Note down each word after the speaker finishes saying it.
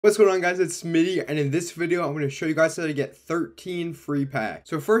What's going on, guys? It's Smitty, and in this video I'm going to show you guys how to get 13 free packs.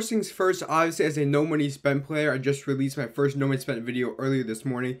 So first things first, obviously as a no money spent player, I just released my first no money spent video earlier this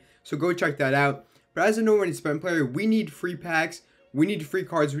morning, so go check that out. But as a no money spent player, we need free packs, we need free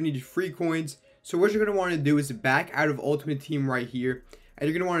cards, we need free coins. So what you're going to want to do is back out of Ultimate Team right here, and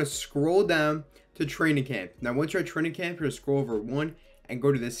you're going to want to scroll down to Training Camp. Now once you're at Training Camp, you're going to scroll over one and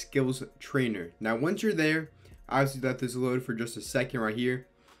go to the Skills Trainer. Now once you're there, obviously let this load for just a second right here.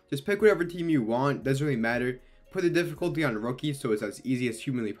 Just pick whatever team you want, doesn't really matter. Put the difficulty on rookie so it's as easy as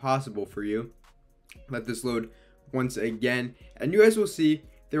humanly possible for you. Let this load once again. And you guys will see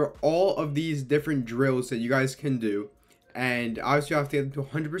there are all of these different drills that you guys can do. And obviously you have to get them to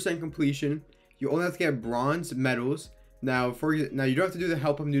 100% completion. You only have to get bronze medals. Now you don't have to do the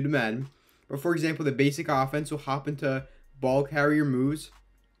help I'm new to Madden. But for example, the basic offense will hop into ball carrier moves.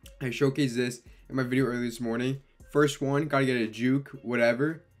 I showcased this in my video earlier this morning. First one, gotta get a juke,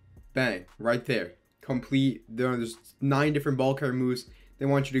 whatever. Bang, right there. Complete. There's 9 different ball carrier moves they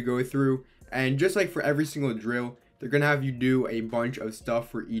want you to go through. And just like for every single drill, they're going to have you do a bunch of stuff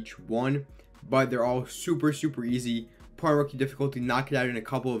for each one. But they're all super easy. Put on rookie difficulty, knock it out in a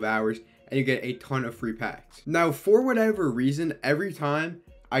couple of hours, and you get a ton of free packs. Now, for whatever reason, every time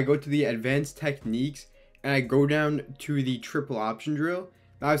I go to the advanced techniques and I go down to the triple option drill,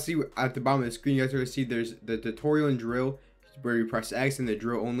 now obviously at the bottom of the screen, you guys are going to see there's the tutorial and drill, where you press X and the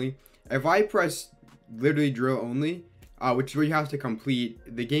drill only. If I press literally drill only, which is where you have to complete,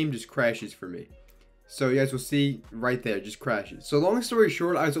 the game just crashes for me. So you guys will see right there, just crashes. So long story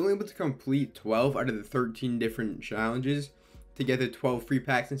short, I was only able to complete 12 out of the 13 different challenges to get the 12 free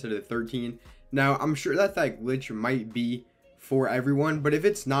packs instead of the 13. Now I'm sure that glitch might be for everyone, but if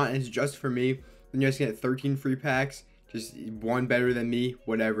it's not and it's just for me, then you guys get 13 free packs, just one better than me,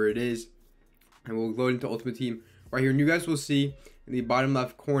 whatever it is. And we'll load into Ultimate Team right here, and you guys will see in the bottom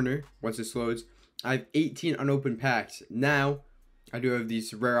left corner, once this loads, I have 18 unopened packs. Now, I do have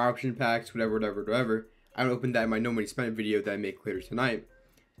these rare option packs, whatever. I haven't opened that in my no money spent video that I make later tonight.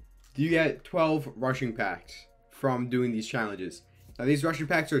 You get 12 rushing packs from doing these challenges. Now, these rushing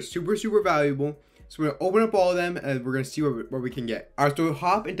packs are super valuable, so we're going to open up all of them, and we're going to see what we can get. Alright, so we'll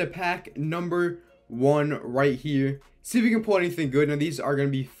hop into pack number 1 right here. See if we can pull anything good. Now, these are going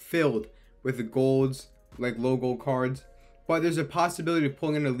to be filled with the golds, like low gold cards, but there's a possibility of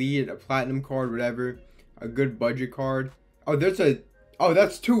pulling an elite, a platinum card, whatever, a good budget card.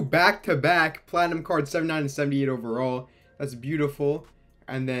 That's 2 back-to-back platinum cards, 79 and 78 overall. That's beautiful.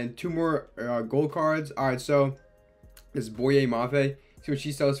 And then 2 more gold cards. All right, so this Boye Mafe, see what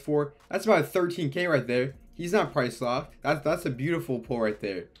she sells for. That's about 13k right there. He's not price locked. That's a beautiful pull right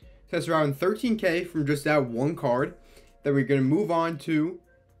there. So that's around 13k from just that one card. Then we're gonna move on to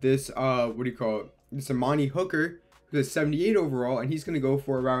this this Amani Hooker, who's a 78 overall, and he's going to go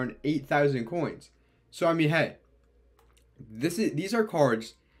for around 8,000 coins. So, I mean, hey, these are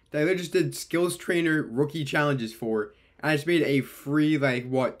cards that I just did skills trainer rookie challenges for, and I just made a free,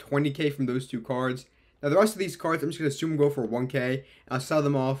 20k from those 2 cards. Now, the rest of these cards, I'm just going to assume go for 1k, and I'll sell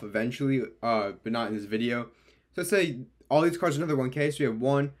them off eventually, but not in this video. So, let's say all these cards are another 1k, so we have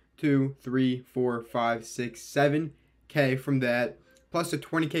 1, 2, 3, 4, 5, 6, 7k from that, plus the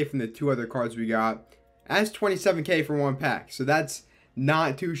 20k from the 2 other cards we got. That's 27k for 1 pack. So that's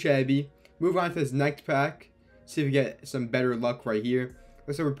not too shabby. Move on to this next pack. See if we get some better luck right here.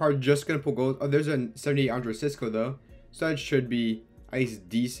 Looks like we're probably just going to pull gold. Oh, there's a 78 Andre Cisco though. So that should be at least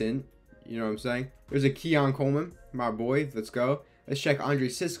decent. You know what I'm saying? There's a Keon Coleman, my boy. Let's go. Let's check Andre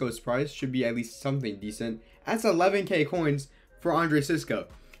Cisco's price. Should be at least something decent. That's 11k coins for Andre Cisco.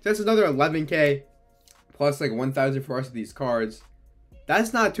 So that's another 11k plus 1,000 for the rest of these cards.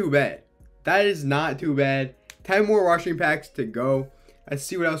 That's not too bad. That is not too bad. 10 more rushing packs to go. Let's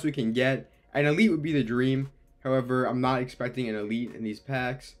see what else we can get. An elite would be the dream. However, I'm not expecting an elite in these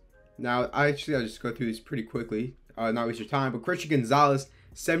packs. Now, I'll just go through these pretty quickly. Not waste your time. But Christian Gonzalez,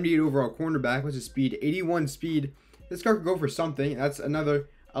 78 overall cornerback. What's his speed? 81 speed. This card could go for something. That's another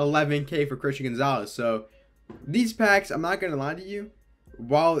 11k for Christian Gonzalez. So, these packs, I'm not going to lie to you,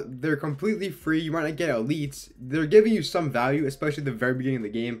 while they're completely free, you might not get elites, they're giving you some value, especially at the very beginning of the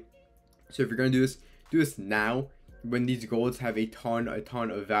game. So if you're going to do this now, when these golds have a ton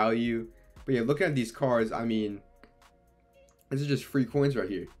of value. But yeah, looking at these cards, I mean, this is just free coins right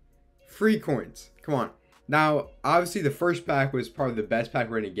here. Free coins. Come on. Now, obviously the first pack was probably the best pack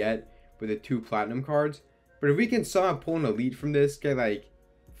we're going to get with the 2 platinum cards. But if we can somehow pull an elite from this, get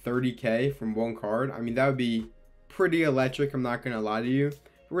 30k from 1 card, I mean, that would be pretty electric. I'm not gonna lie to you.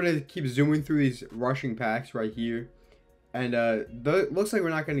 We're gonna keep zooming through these rushing packs right here, and looks like we're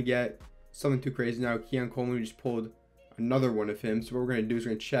not gonna get something too crazy now. Keon Coleman just pulled another one of him. So what we're going to do is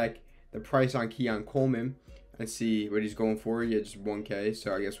we're going to check the price on Keon Coleman and see what he's going for. Yeah, just 1K.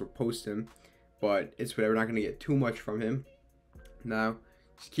 So I guess we'll post him. But it's whatever. We're not going to get too much from him. Now,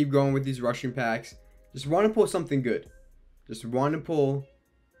 just keep going with these rushing packs. Just want to pull something good. Just want to pull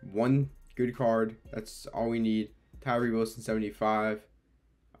one good card. That's all we need. Tyree Wilson, 75.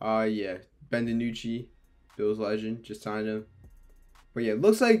 Yeah. Ben DiNucci, Bills legend. Just signed him. But yeah, it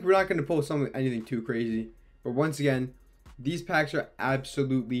looks like we're not going to pull anything too crazy. But once again, these packs are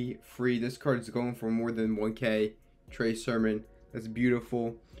absolutely free. This card is going for more than 1K. Trey Sermon. That's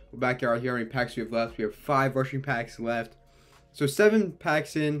beautiful. We're back out here. How many packs we have left? We have 5 rushing packs left. So 7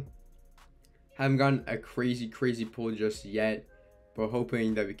 packs in. Haven't gotten a crazy pull just yet. But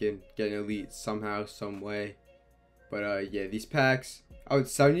hoping that we can get an elite somehow, some way. But yeah, these packs. Oh,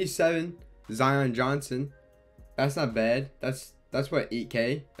 it's 77. Zion Johnson. That's not bad. That's what,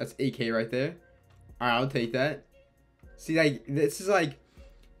 8K? That's 8K right there. Alright, I'll take that. See, like, this is like,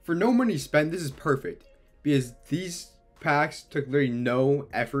 for no money spent, this is perfect. Because these packs took literally no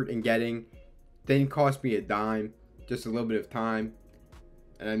effort in getting. Didn't cost me a dime. Just a little bit of time.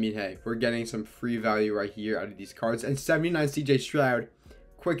 And I mean, hey, we're getting some free value right here out of these cards. And 79 CJ Stroud.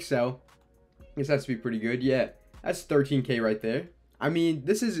 Quick sell. This has to be pretty good. Yeah, that's 13K right there. I mean,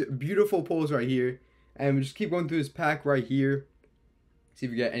 this is beautiful pulls right here. And we just keep going through this pack right here. See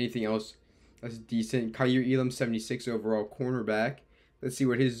if we get anything else that's decent. Kaiir Elam, 76 overall cornerback. Let's see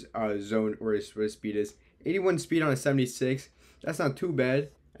what his zone or what his speed is. 81 speed on a 76. That's not too bad.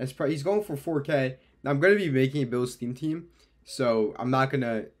 He's going for 4K. Now I'm going to be making a Bills theme team. So I'm not going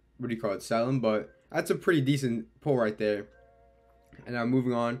to, sell him. But that's a pretty decent pull right there. And now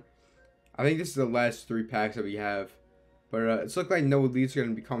moving on. I think this is the last 3 packs that we have. But it's looking like no elites are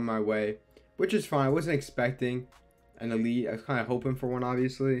going to be coming my way. Which is fine. I wasn't expecting an elite. I was kind of hoping for one,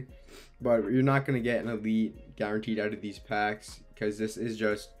 obviously. But you're not going to get an elite guaranteed out of these packs. Because this is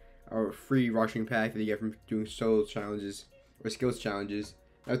just a free rushing pack that you get from doing solo challenges. Or skills challenges.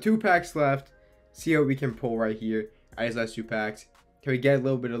 Now 2 packs left. See what we can pull right here. Out of these last 2 packs. Can we get a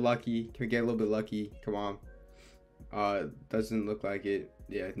little bit of lucky? Can we get a little bit lucky? Come on. Doesn't look like it.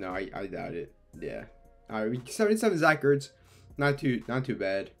 Yeah, no, I doubt it. Yeah. Alright, 77 Zach Ertz. Not too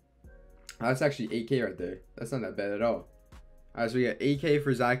bad. That's actually 8K right there. That's not that bad at all. Alright, so we got 8K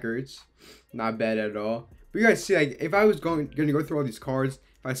for Zach Ertz. Not bad at all. But you guys see, like, if I was going to go through all these cards,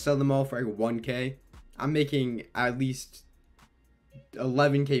 if I sell them all for like 1K, I'm making at least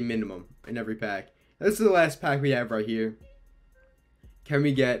 11K minimum in every pack. This is the last pack we have right here. Can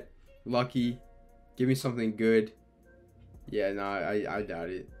we get lucky? Give me something good. Yeah, no, I doubt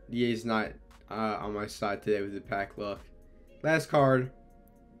it. EA's not on my side today with the pack luck. Last card.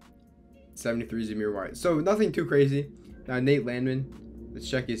 73 Zamir White. So nothing too crazy. Now Nate Landman. Let's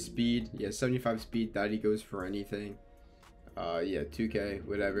check his speed. Yeah, 75 speed. That he goes for anything. Yeah, 2K,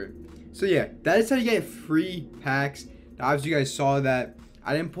 whatever. So yeah, that is how you get free packs. Now, obviously you guys saw that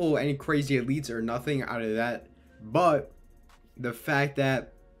I didn't pull any crazy elites or nothing out of that. But the fact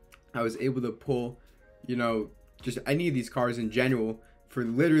that I was able to pull, you know, just any of these cards in general for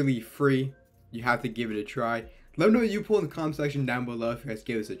literally free, you have to give it a try. Let me know what you pull in the comment section down below if you guys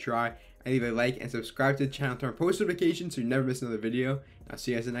give this a try. And leave a like and subscribe to the channel, turn on post notifications so you never miss another video. I'll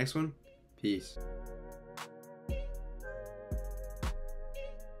see you guys in the next one. Peace.